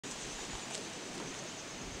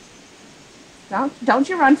Don't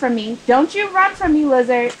you run from me. Don't you run from me,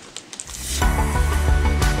 lizard.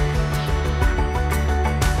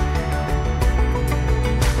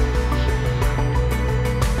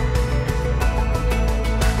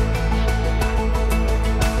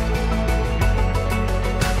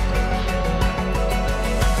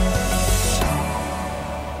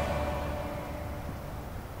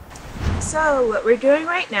 So what we're doing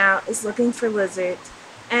right now is looking for lizards,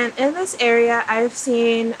 and in this area I've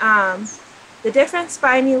seen the different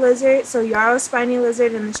spiny lizard, so yarrow spiny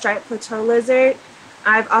lizard and the striped plateau lizard.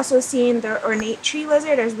 I've also seen the ornate tree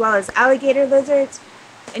lizard as well as alligator lizards,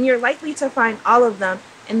 and you're likely to find all of them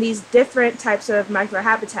in these different types of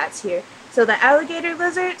microhabitats here. So the alligator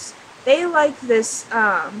lizards, they like this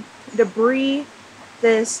debris,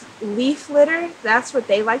 this leaf litter. That's what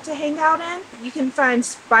they like to hang out in. You can find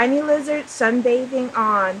spiny lizards sunbathing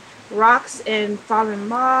on rocks and fallen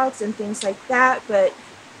logs and things like that, but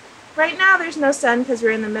right now there's no sun because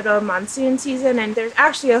we're in the middle of monsoon season, and there's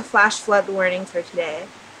actually a flash flood warning for today.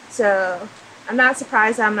 So I'm not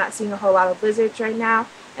surprised I'm not seeing a whole lot of lizards right now.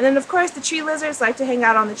 And then of course the tree lizards like to hang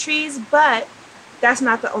out on the trees, but that's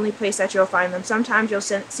not the only place that you'll find them. Sometimes you'll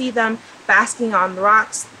see them basking on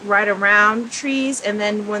rocks right around trees, and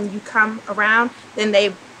then when you come around, then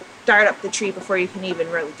they dart up the tree before you can even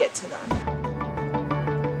really get to them.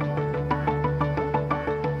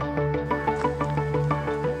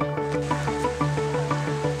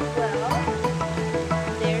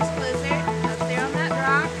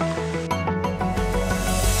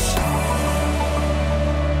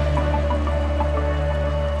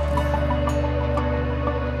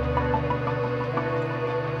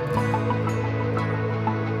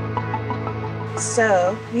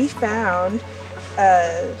 So we found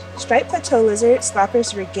a striped plateau lizard,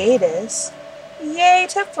 Sloppus regatus. Yay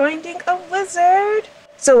to finding a lizard!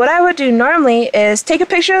 So what I would do normally is take a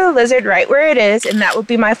picture of the lizard right where it is, and that would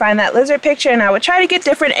be my find that lizard picture, and I would try to get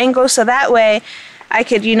different angles so that way I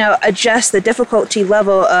could, adjust the difficulty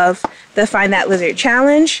level of the find that lizard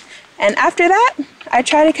challenge. And after that, I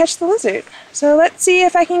try to catch the lizard. So let's see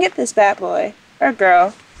if I can get this bad boy, or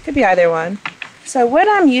girl, could be either one. So what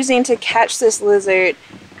I'm using to catch this lizard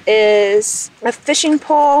is a fishing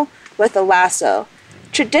pole with a lasso.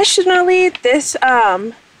 Traditionally, this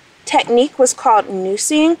technique was called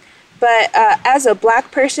noosing, but as a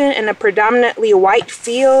black person in a predominantly white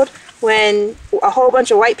field, when a whole bunch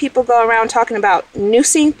of white people go around talking about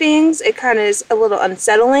noosing things, it kind of is a little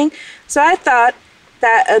unsettling. So I thought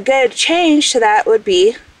that a good change to that would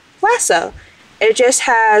be lasso. It just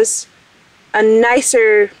has a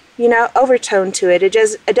nicer overtone to it. It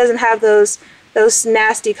doesn't have those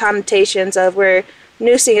nasty connotations of where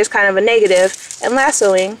noosing is kind of a negative and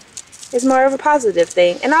lassoing is more of a positive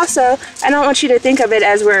thing. And also, I don't want you to think of it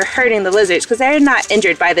as we're hurting the lizards, because they're not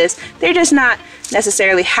injured by this. They're just not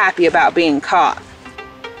necessarily happy about being caught.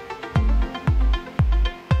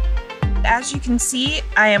 As you can see,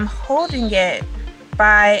 I am holding it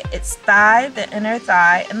by its thigh, the inner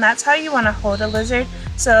thigh, and that's how you want to hold a lizard,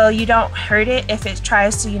 so you don't hurt it if it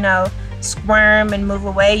tries to, squirm and move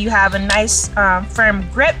away. You have a nice firm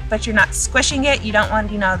grip, but you're not squishing it. You don't want,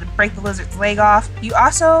 to break the lizard's leg off. You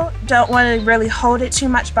also don't want to really hold it too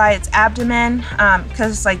much by its abdomen,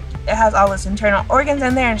 because it has all its internal organs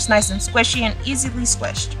in there, and it's nice and squishy and easily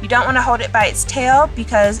squished. You don't want to hold it by its tail,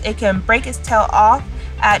 because it can break its tail off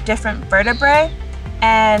at different vertebrae,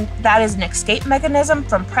 and that is an escape mechanism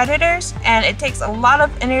from predators, and it takes a lot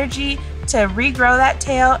of energy to regrow that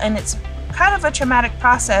tail, and it's kind of a traumatic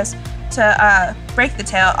process to break the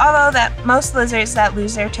tail, although that most lizards that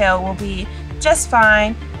lose their tail will be just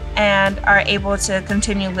fine and are able to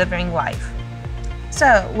continue living life.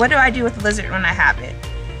 So what do I do with the lizard when I have it?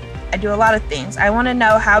 I do a lot of things. I want to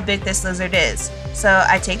know how big this lizard is. So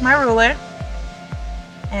I take my ruler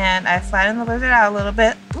and I flatten the lizard out a little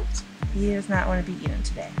bit. Oops, he does not want to be eaten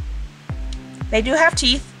today. They do have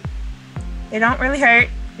teeth. They don't really hurt.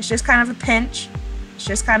 It's just kind of a pinch. It's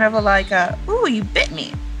just kind of ooh, you bit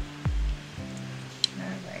me.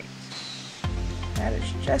 Alright. That is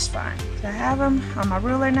just fine. So I have him on my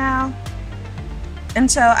ruler now. And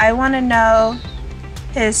so I want to know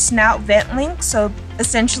his snout vent length. So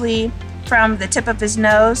essentially from the tip of his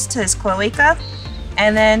nose to his cloaca,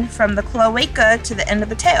 and then from the cloaca to the end of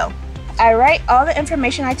the tail. I write all the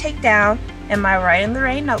information I take down in my Write in the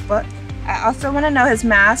Rain notebook. I also want to know his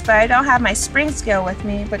mass, but I don't have my spring scale with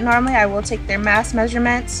me, but normally I will take their mass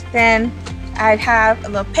measurements. Then I'd have a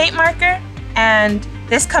little paint marker, and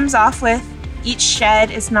this comes off with each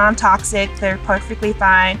shed is non-toxic, they're perfectly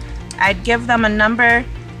fine. I'd give them a number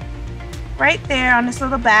right there on this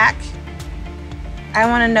little back. I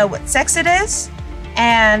want to know what sex it is,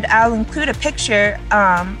 and I'll include a picture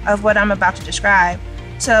of what I'm about to describe.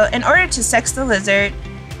 So in order to sex the lizard,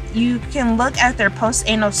 you can look at their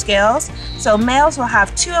postanal scales. So males will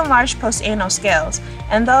have 2 enlarged postanal scales,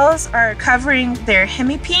 and those are covering their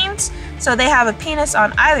hemipenes. So they have a penis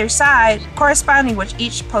on either side corresponding with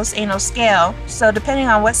each postanal scale. So depending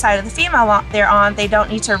on what side of the female they're on, they don't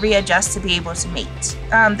need to readjust to be able to mate.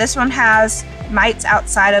 This one has mites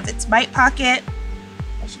outside of its mite pocket.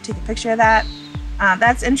 I should take a picture of that.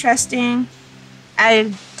 That's interesting.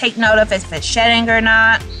 I take note of if it's shedding or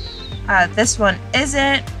not. This one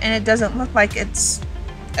isn't, and it doesn't look like it's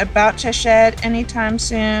about to shed anytime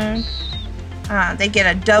soon. They get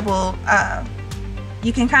a double,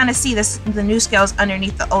 you can kind of see the new scales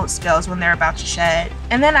underneath the old scales when they're about to shed.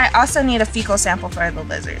 And then I also need a fecal sample for the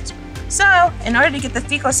lizards. So in order to get the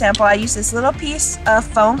fecal sample, I use this little piece of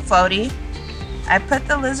foam floaty. I put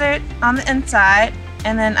the lizard on the inside,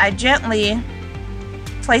 and then I gently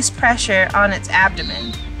place pressure on its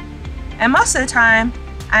abdomen. And most of the time,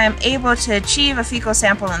 I am able to achieve a fecal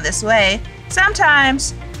sample in this way.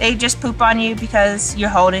 Sometimes they just poop on you because you're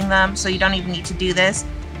holding them, so you don't even need to do this.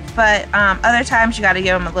 But other times you gotta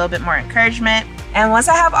give them a little bit more encouragement. And once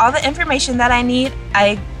I have all the information that I need,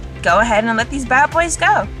 I go ahead and let these bad boys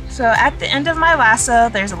go. So at the end of my lasso,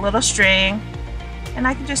 there's a little string, and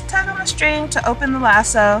I can just tug on the string to open the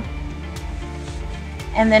lasso,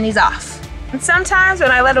 and then he's off. And sometimes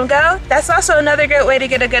when I let him go, that's also another great way to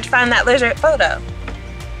get a good Find That Lizard photo.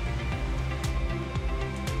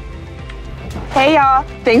 Hey y'all,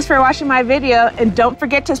 thanks for watching my video, and don't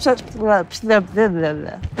forget to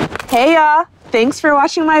Hey y'all, thanks for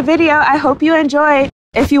watching my video. I hope you enjoyed.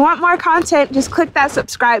 If you want more content, just click that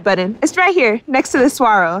subscribe button. It's right here next to the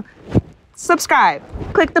swirl. Subscribe,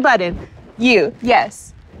 click the button.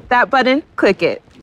 Yes, that button, click it.